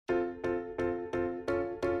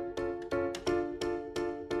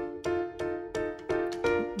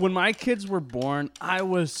When my kids were born, I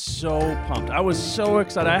was so pumped. I was so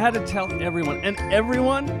excited. I had to tell everyone, and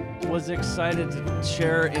everyone was excited to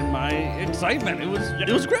share in my excitement. It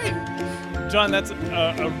was great. John, that's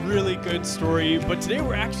a really good story, but today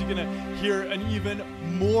we're actually going to hear an even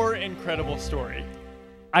more incredible story.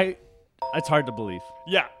 It's hard to believe.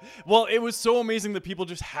 Yeah. Well, it was so amazing that people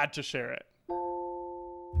just had to share it.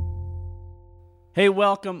 Hey,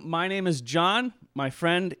 welcome. My name is John. My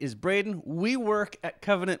friend is Braden. We work at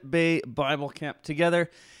Covenant Bay Bible Camp together,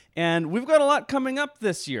 and we've got a lot coming up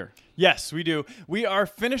this year. Yes, we do. We are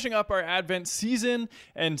finishing up our Advent season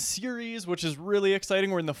and series, which is really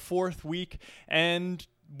exciting. We're in the 4th week, and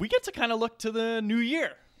we get to kind of look to the new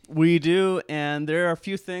year. We do, and there are a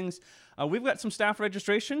few things. We've got some staff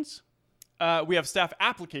registrations. We have staff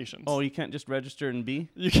applications. Oh, you can't just register and be?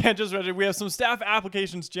 You can't just register. We have some staff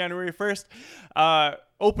applications January 1st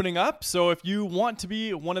opening up. So if you want to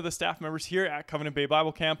be one of the staff members here at Covenant Bay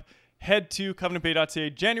Bible Camp, head to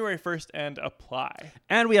covenantbay.ca January 1st and apply.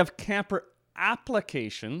 And we have camper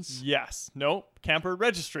applications. Yes. No, camper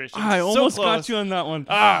registrations. I So almost close. got you on that one.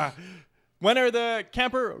 When are the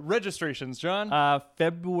camper registrations, John?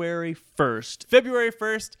 February 1st. February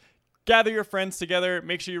 1st. Gather your friends together.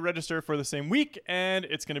 Make sure you register for the same week, and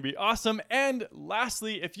it's going to be awesome. And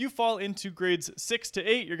lastly, if you fall into grades 6 to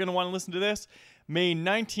 8, you're going to want to listen to this. May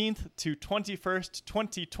 19th to 21st,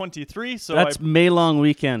 2023. So That's May long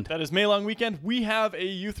weekend. That is May long weekend. We have a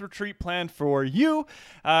youth retreat planned for you.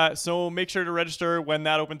 So make sure to register. When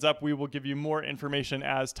that opens up, we will give you more information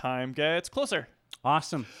as time gets closer.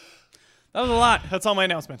 Awesome. That was a lot. That's all my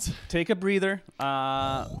announcements. Take a breather. Take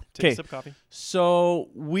a Okay. sip of coffee. So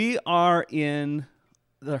we are in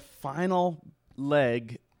the final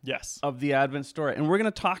leg Yes. of the Advent story, and we're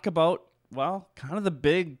going to talk about, well, kind of the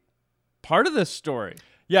big part of this story.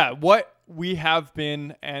 Yeah, what we have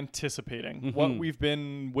been anticipating, what Mhm. we've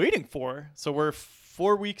been waiting for. So we're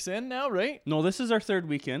 4 weeks in now, right? No, this is our third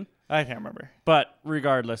weekend, I can't remember. but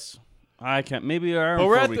regardless, I can't. Maybe our But own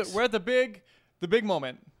we're 4 at weeks. the big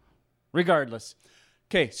moment. Regardless.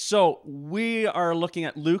 Okay, so we are looking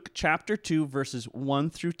at Luke chapter 2, verses 1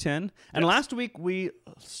 through 10. And Yes. last week we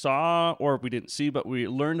saw, or we didn't see, but we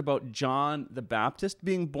learned about John the Baptist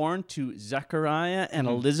being born to Zechariah and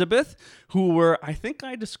Elizabeth, who were, I think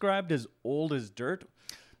I described as old as dirt.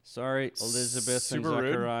 Sorry, Elizabeth Super and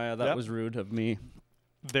rude. Zechariah. That Yep. was rude of me.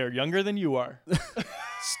 They're younger than you are.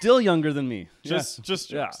 Still younger than me. Just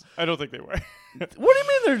Yeah. jokes. I don't think they were. What do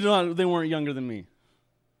you mean they weren't younger than me?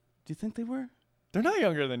 Do you think they were? They're not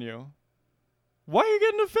younger than you. Why are you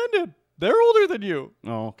getting offended? They're older than you.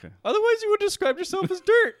 Oh, okay. Otherwise, you would describe yourself as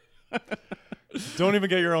dirt. Don't even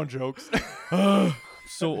get your own jokes.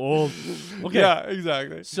 So old. Okay. Yeah,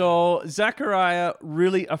 exactly. So Zechariah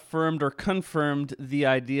really affirmed or confirmed the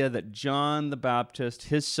idea that John the Baptist,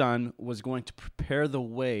 his son, was going to prepare the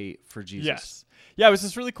way for Jesus. Yes. Yeah, it was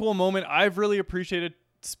this really cool moment. I've really appreciated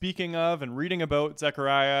speaking of and reading about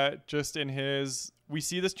Zechariah just in his... We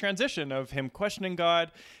see this transition of him questioning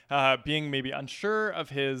God, being maybe unsure of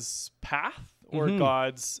his path or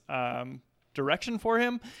God's direction for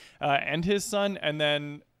him and his son, and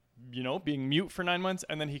then, being mute for 9 months,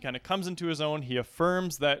 and then he kind of comes into his own. He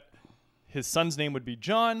affirms that his son's name would be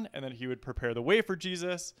John, and that he would prepare the way for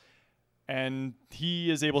Jesus, and he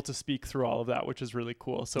is able to speak through all of that, which is really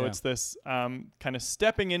cool. So it's this kind of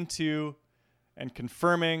stepping into and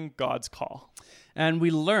confirming God's call. And we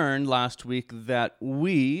learned last week that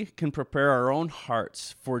we can prepare our own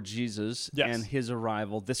hearts for Jesus and his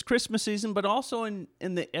arrival this Christmas season, but also in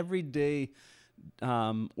the everyday,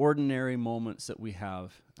 ordinary moments that we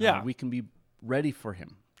have. We can be ready for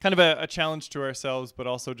him. Kind of a challenge to ourselves, but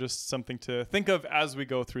also just something to think of as we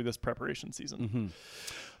go through this preparation season.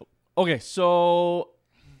 Mm-hmm. Okay, so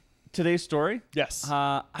today's story. Yes.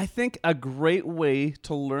 I think a great way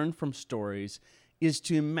to learn from stories is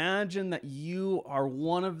to imagine that you are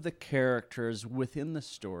one of the characters within the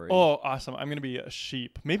story. Oh, awesome. I'm going to be a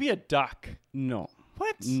sheep. Maybe a duck. No.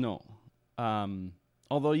 What? No.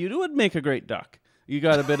 Although you would make a great duck. You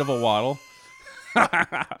got a bit of a waddle.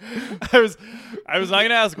 I was not going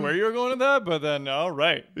to ask where you were going with that, but then, all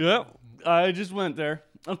right. Yep. I just went there.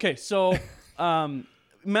 Okay, so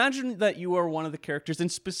imagine that you are one of the characters.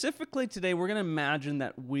 And specifically today, we're going to imagine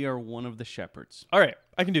that we are one of the shepherds. All right.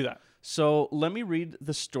 I can do that. So let me read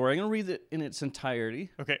the story. I'm going to read it in its entirety.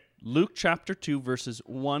 Okay. Luke chapter 2, verses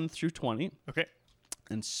 1 through 20. Okay.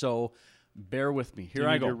 And so bear with me. Here Do you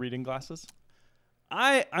I need go. your reading glasses?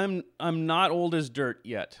 I'm not old as dirt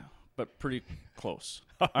yet, but pretty close.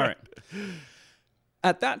 All right.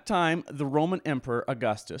 At that time, the Roman Emperor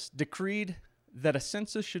Augustus decreed that a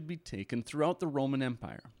census should be taken throughout the Roman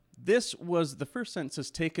Empire. This was the first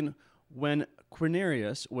census taken when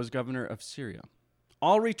Quirinius was governor of Syria.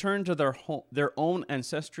 All returned to their own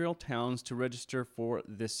ancestral towns to register for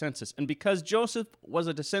this census. And because Joseph was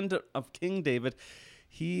a descendant of King David,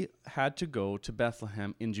 he had to go to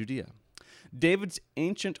Bethlehem in Judea, David's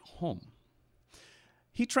ancient home.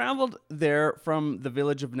 He traveled there from the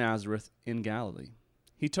village of Nazareth in Galilee.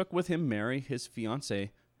 He took with him Mary, his fiancée,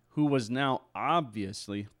 who was now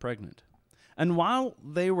obviously pregnant. And while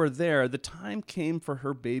they were there, the time came for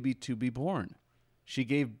her baby to be born. She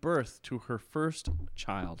gave birth to her first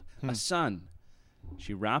child, a son.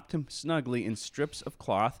 She wrapped him snugly in strips of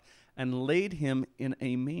cloth and laid him in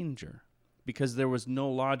a manger, because there was no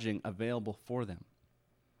lodging available for them.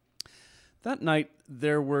 That night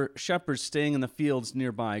there were shepherds staying in the fields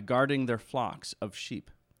nearby, guarding their flocks of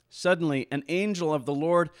sheep. Suddenly an angel of the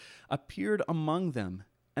Lord appeared among them,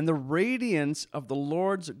 and the radiance of the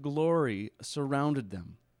Lord's glory surrounded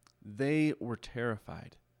them. They were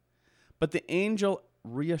terrified. But the angel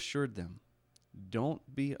reassured them.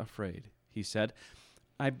 "Don't be afraid," he said.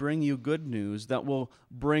 "I bring you good news that will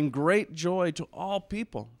bring great joy to all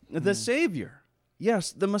people. The Savior,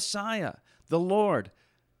 yes, the Messiah, the Lord,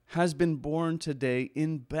 has been born today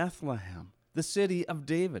in Bethlehem, the city of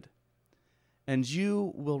David. And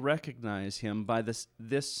you will recognize him by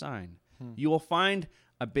this sign. You will find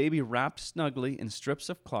a baby wrapped snugly in strips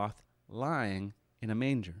of cloth, lying in a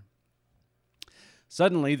manger."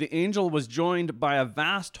 Suddenly, the angel was joined by a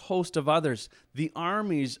vast host of others, the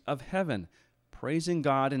armies of heaven, praising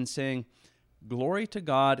God and saying, "Glory to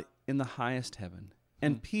God in the highest heaven,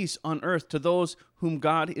 and peace on earth to those whom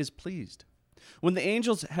God is pleased." When the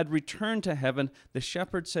angels had returned to heaven, the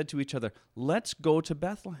shepherds said to each other, "Let's go to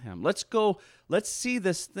Bethlehem. Let's see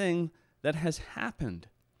this thing that has happened,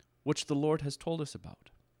 which the Lord has told us about."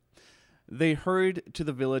 They hurried to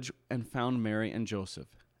the village and found Mary and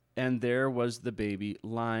Joseph, and there was the baby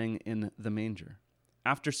lying in the manger.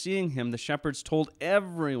 After seeing him, the shepherds told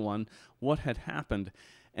everyone what had happened,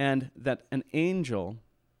 and what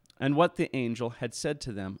the angel had said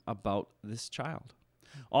to them about this child.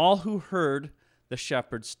 All who heard the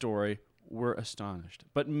shepherd's story were astonished.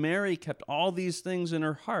 But Mary kept all these things in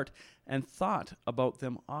her heart and thought about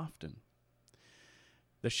them often.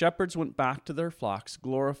 The shepherds went back to their flocks,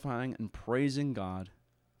 glorifying and praising God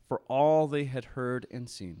for all they had heard and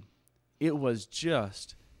seen. It was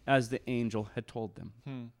just as the angel had told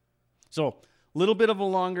them. So, a little bit of a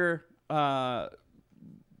longer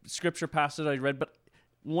scripture passage I read, but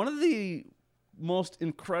one of the most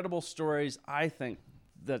incredible stories, I think,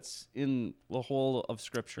 that's in the whole of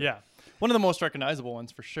Scripture. Yeah. One of the most recognizable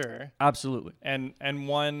ones for sure. Absolutely. And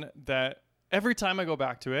one that every time I go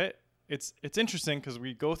back to it, it's interesting because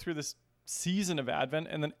we go through this season of Advent,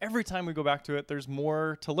 and then every time we go back to it, there's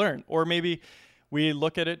more to learn. Or maybe we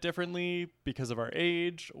look at it differently because of our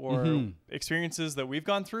age or experiences that we've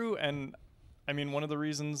gone through. And I mean, one of the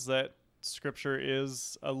reasons that Scripture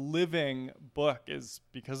is a living book is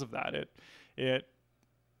because of that. It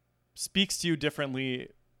speaks to you differently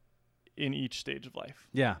in each stage of life.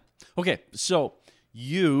 Yeah. Okay. So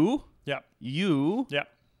you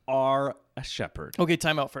are a shepherd. Okay.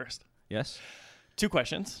 Time out first. Yes. 2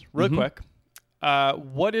 questions real quick.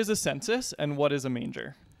 What is a census and what is a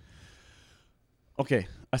manger? Okay.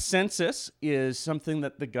 A census is something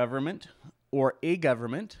that the government or a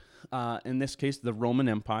government, in this case, the Roman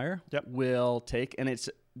Empire, will take, and it's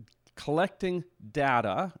collecting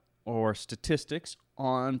data or statistics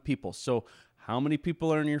on people. So how many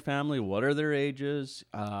people are in your family? What are their ages?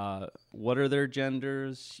 What are their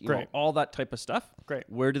genders? You know, all that type of stuff. Great.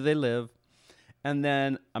 Where do they live? And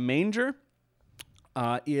then a manger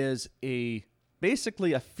is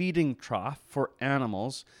basically a feeding trough for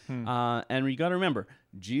animals. And you got to remember,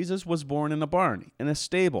 Jesus was born in a barn, in a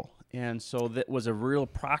stable. And so that was a real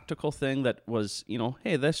practical thing that was,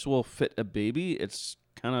 hey, this will fit a baby. It's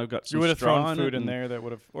kind of got some straw. You would have thrown food in there that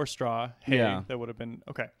would have, or straw, hay, that would have been,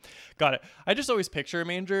 okay. Got it. I just always picture a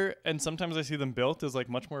manger, and sometimes I see them built as like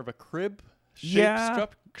much more of a crib shape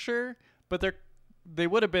structure, but they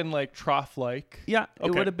would have been like trough-like. Yeah,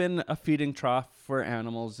 it would have been a feeding trough for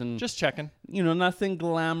animals. And just checking. Nothing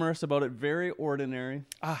glamorous about it. Very ordinary.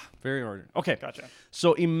 Very ordinary. Okay. Gotcha.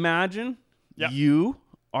 So imagine you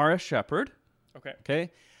are a shepherd.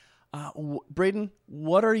 Okay. Braden,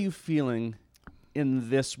 what are you feeling in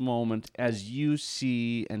this moment as you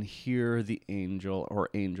see and hear the angel or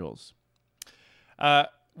angels?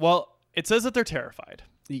 Well, it says that they're terrified.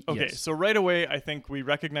 Okay, Yes. so right away, I think we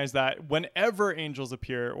recognize that whenever angels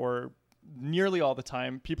appear, or nearly all the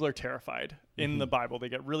time, people are terrified. In the Bible, they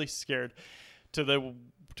get really scared, to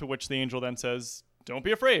which the angel then says, "Don't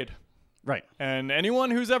be afraid. Right. And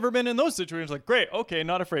anyone who's ever been in those situations, like, great, okay,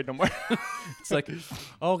 not afraid no more. It's like,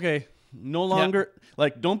 okay, no longer,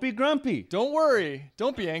 like, don't be grumpy. Don't worry.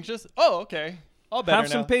 Don't be anxious. Oh, okay. All better Have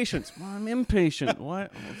some now. patience. Well, I'm impatient.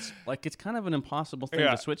 What? It's kind of an impossible thing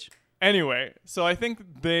to switch. Anyway, so I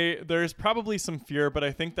think there's probably some fear, but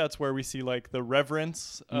I think that's where we see like the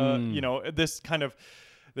reverence, you know, this kind of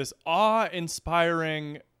this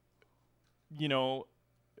awe-inspiring, you know,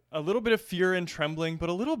 a little bit of fear and trembling, but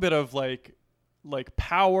a little bit of like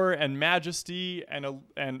power and majesty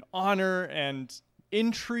and honor and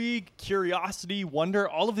intrigue, curiosity, wonder,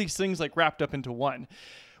 all of these things like wrapped up into one.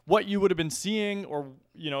 What you would have been seeing, or,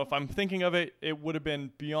 you know, if I'm thinking of it, it would have been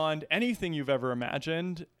beyond anything you've ever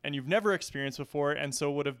imagined and you've never experienced before. And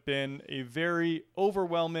so would have been a very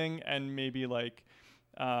overwhelming and maybe like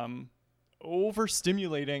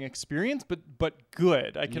overstimulating experience, but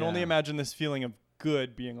good. I can only imagine this feeling of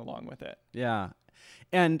good being along with it. Yeah.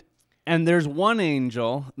 And there's one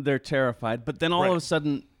angel, they're terrified, but then all of a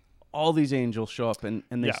sudden, all these angels show up and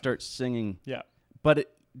they start singing. Yeah.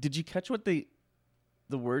 But did you catch what the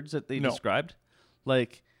words that they described?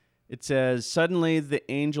 Like, it says, suddenly the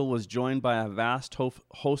angel was joined by a vast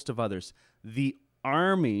host of others, the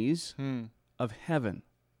armies of heaven.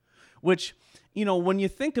 Which, you know, when you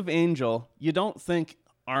think of angel, you don't think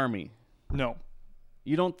army. No.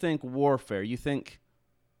 You don't think warfare. You think,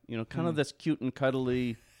 you know, kind of this cute and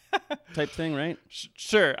cuddly type thing, right?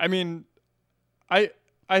 Sure. I mean, I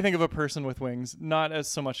think of a person with wings, not as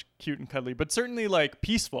so much cute and cuddly, but certainly like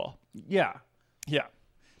peaceful. Yeah. Yeah.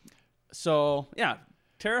 So, yeah,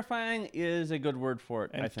 terrifying is a good word for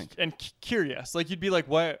it, and, I think. And curious. Like, you'd be like,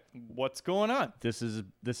 what's going on?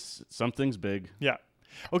 Something's big. Yeah.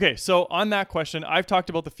 Okay, so on that question, I've talked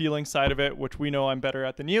about the feeling side of it, which we know I'm better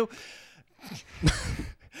at than you.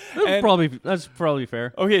 That's probably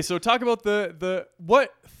fair. Okay, so talk about the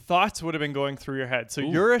what thoughts would have been going through your head. So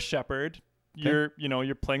you're a shepherd. Okay.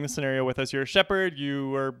 You're playing the scenario with us. You're a shepherd.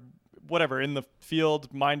 You are whatever in the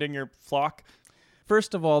field minding your flock.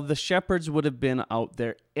 First of all, the shepherds would have been out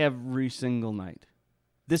there every single night.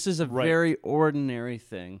 This is a very ordinary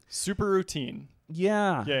thing. Super routine.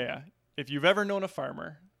 Yeah. Yeah. If you've ever known a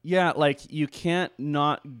farmer. Yeah, like you can't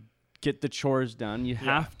not get the chores done. You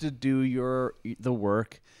have to do the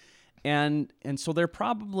work. And so they're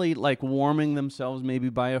probably like warming themselves maybe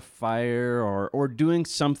by a fire or doing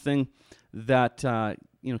something that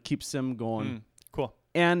keeps them going. Cool.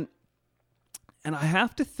 And I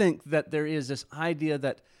have to think that there is this idea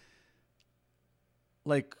that,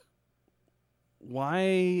 like,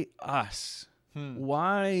 why us?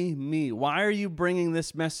 Why me? Why are you bringing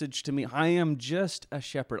this message to me? I am just a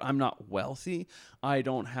shepherd. I'm not wealthy. I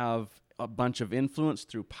don't have a bunch of influence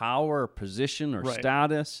through power or position or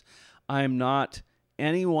status. I'm not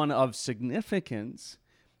anyone of significance.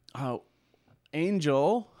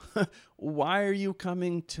 Angel, why are you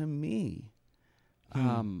coming to me?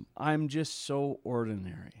 I'm just so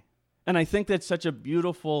ordinary. And I think that's such a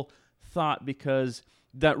beautiful thought because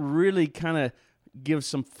that really kind of gives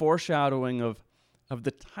some foreshadowing of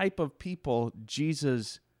the type of people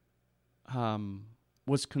Jesus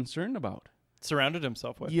was concerned about. Surrounded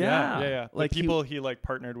himself with. Yeah. Like people he like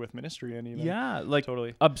partnered with ministry and even. Yeah, like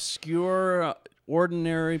totally obscure,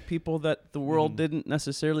 ordinary people that the world didn't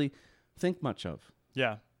necessarily think much of.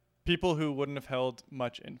 Yeah. People who wouldn't have held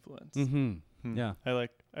much influence. Yeah. I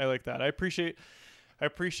like that. I appreciate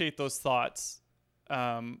those thoughts.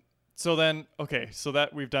 So that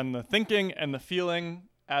we've done the thinking and the feeling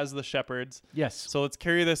as the shepherds. Yes. So let's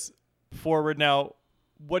carry this forward now.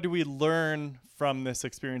 What do we learn from this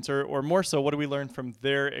experience, or more so, what do we learn from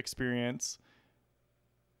their experience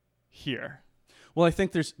here? Well, I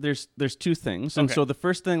think there's two things. And so the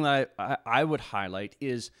first thing that I would highlight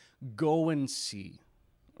is go and see,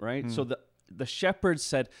 right? So the shepherds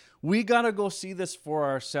said, we got to go see this for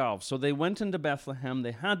ourselves. So they went into Bethlehem.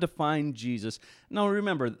 They had to find Jesus. Now,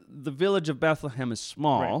 remember, the village of Bethlehem is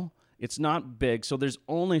small. Right. It's not big, so there's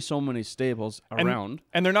only so many stables around.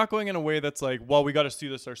 And they're not going in a way that's like, well, we got to see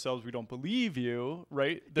this ourselves. We don't believe you,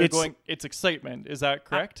 right? It's excitement. Is that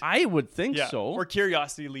correct? I would think so. Or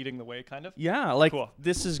curiosity leading the way, kind of. Yeah, like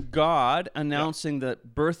This is God announcing the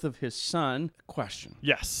birth of his son. Question.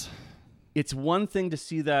 Yes. It's one thing to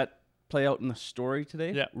see that play out in the story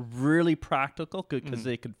today. Yeah. Really practical because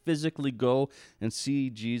they could physically go and see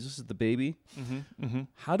Jesus, the baby.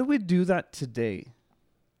 How do we do that today?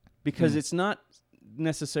 Because it's not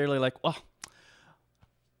necessarily like, well,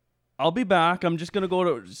 I'll be back. I'm just going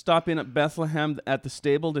to stop in at Bethlehem at the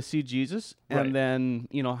stable to see Jesus and then,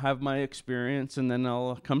 have my experience and then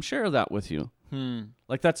I'll come share that with you.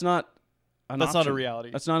 Like that's not an option. That's not a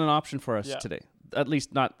reality. That's not an option for us today. at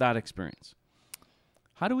least not that experience.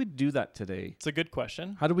 How do we do that today? It's a good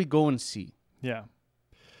question. How do we go and see? Yeah.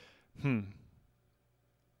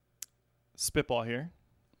 Spitball here.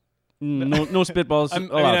 No spitballs.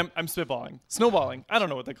 I'm spitballing. Snowballing. I don't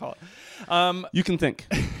know what they call it. You can think.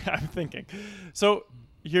 I'm thinking. So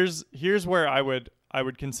here's where I would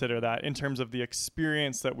consider that in terms of the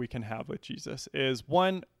experience that we can have with Jesus is,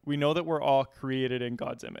 one, we know that we're all created in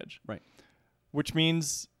God's image. Right. Which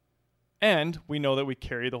means, and we know that we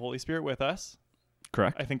carry the Holy Spirit with us.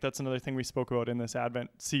 Correct. I think that's another thing we spoke about in this Advent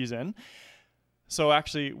season. So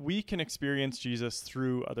actually, we can experience Jesus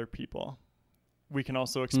through other people. We can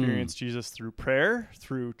also experience Jesus through prayer,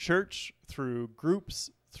 through church, through groups,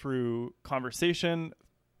 through conversation,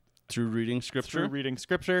 through reading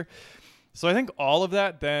scripture. So I think all of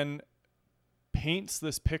that then paints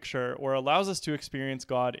this picture or allows us to experience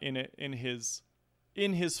God in his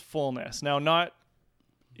fullness. Now, not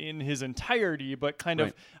in his entirety, but kind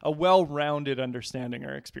of a well-rounded understanding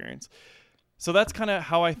or experience. So that's kind of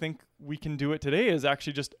how I think we can do it today, is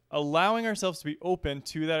actually just allowing ourselves to be open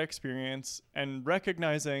to that experience and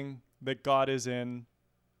recognizing that God is in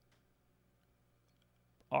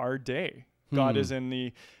our day. God is in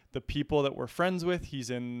the people that we're friends with. He's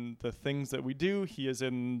in the things that we do. He is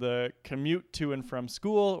in the commute to and from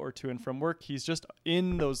school or to and from work. He's just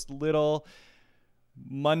in those little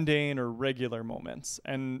mundane or regular moments,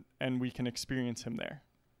 and we can experience him there.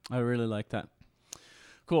 I really like that.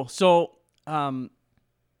 Cool. So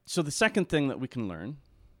so the second thing that we can learn.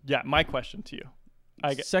 Yeah, my question to you.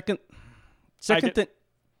 Second thing.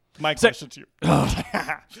 My question to you.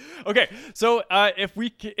 Okay, so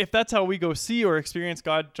if that's how we go see or experience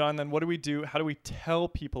God, John, then what do we do? How do we tell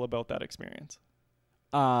people about that experience?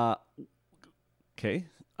 Okay,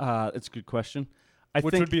 it's a good question.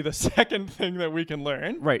 Which would be the second thing that we can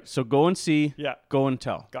learn. Right. So go and see. Yeah. Go and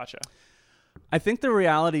tell. Gotcha. I think the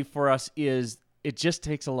reality for us is it just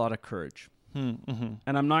takes a lot of courage. And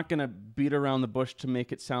I'm not going to beat around the bush to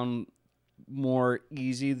make it sound more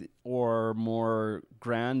easy or more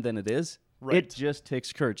grand than it is. Right. It just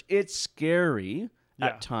takes courage. It's scary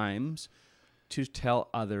at times to tell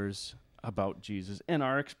others about Jesus and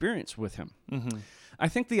our experience with him. I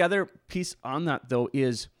think the other piece on that, though,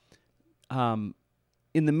 is in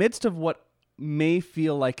the midst of what may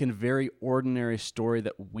feel like a very ordinary story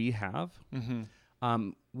that we have,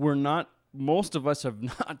 most of us have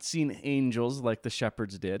not seen angels like the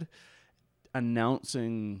shepherds did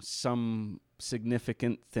announcing some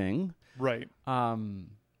significant thing. Right.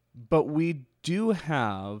 But we do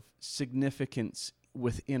have significance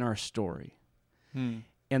within our story.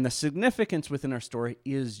 And the significance within our story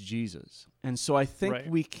is Jesus. And so I think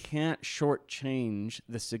we can't shortchange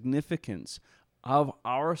the significance of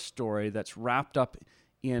our story that's wrapped up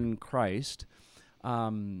in Christ,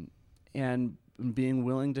 and being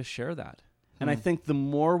willing to share that. And I think the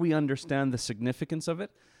more we understand the significance of it,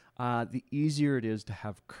 the easier it is to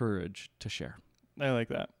have courage to share. I like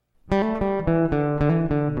that.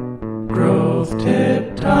 Growth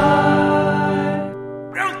Tip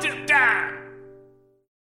Time! Growth Tip Time!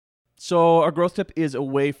 So our growth tip is a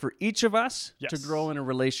way for each of us to grow in a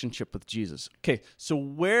relationship with Jesus. Okay, so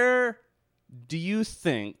where do you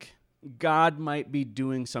think God might be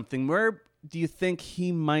doing something? Where do you think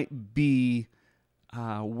he might be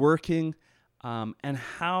working? And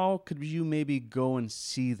how could you maybe go and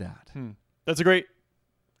see that? That's a great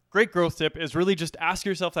growth tip, is really just ask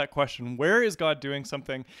yourself that question. Where is God doing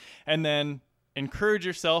something? And then encourage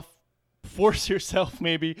yourself, force yourself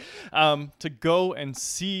maybe, to go and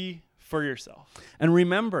see for yourself. And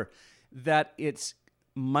remember that it's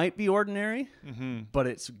might be ordinary, but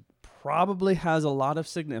it's probably has a lot of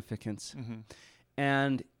significance.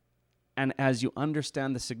 And as you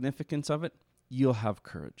understand the significance of it, you'll have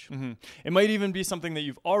courage. It might even be something that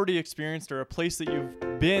you've already experienced, or a place that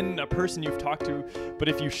you've been, a person you've talked to. But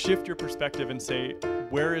if you shift your perspective and say,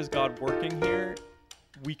 where is God working here?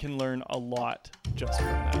 We can learn a lot just from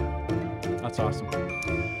that. That's awesome.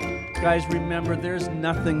 Guys, remember, there's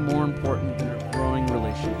nothing more important than a growing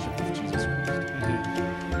relationship with Jesus Christ.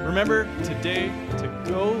 Remember today to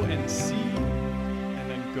go and see, and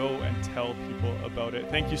then go and tell people about it.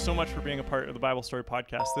 Thank you so much for being a part of the Bible Story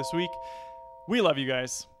Podcast this week. We love you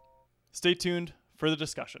guys. Stay tuned for the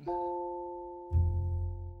discussion.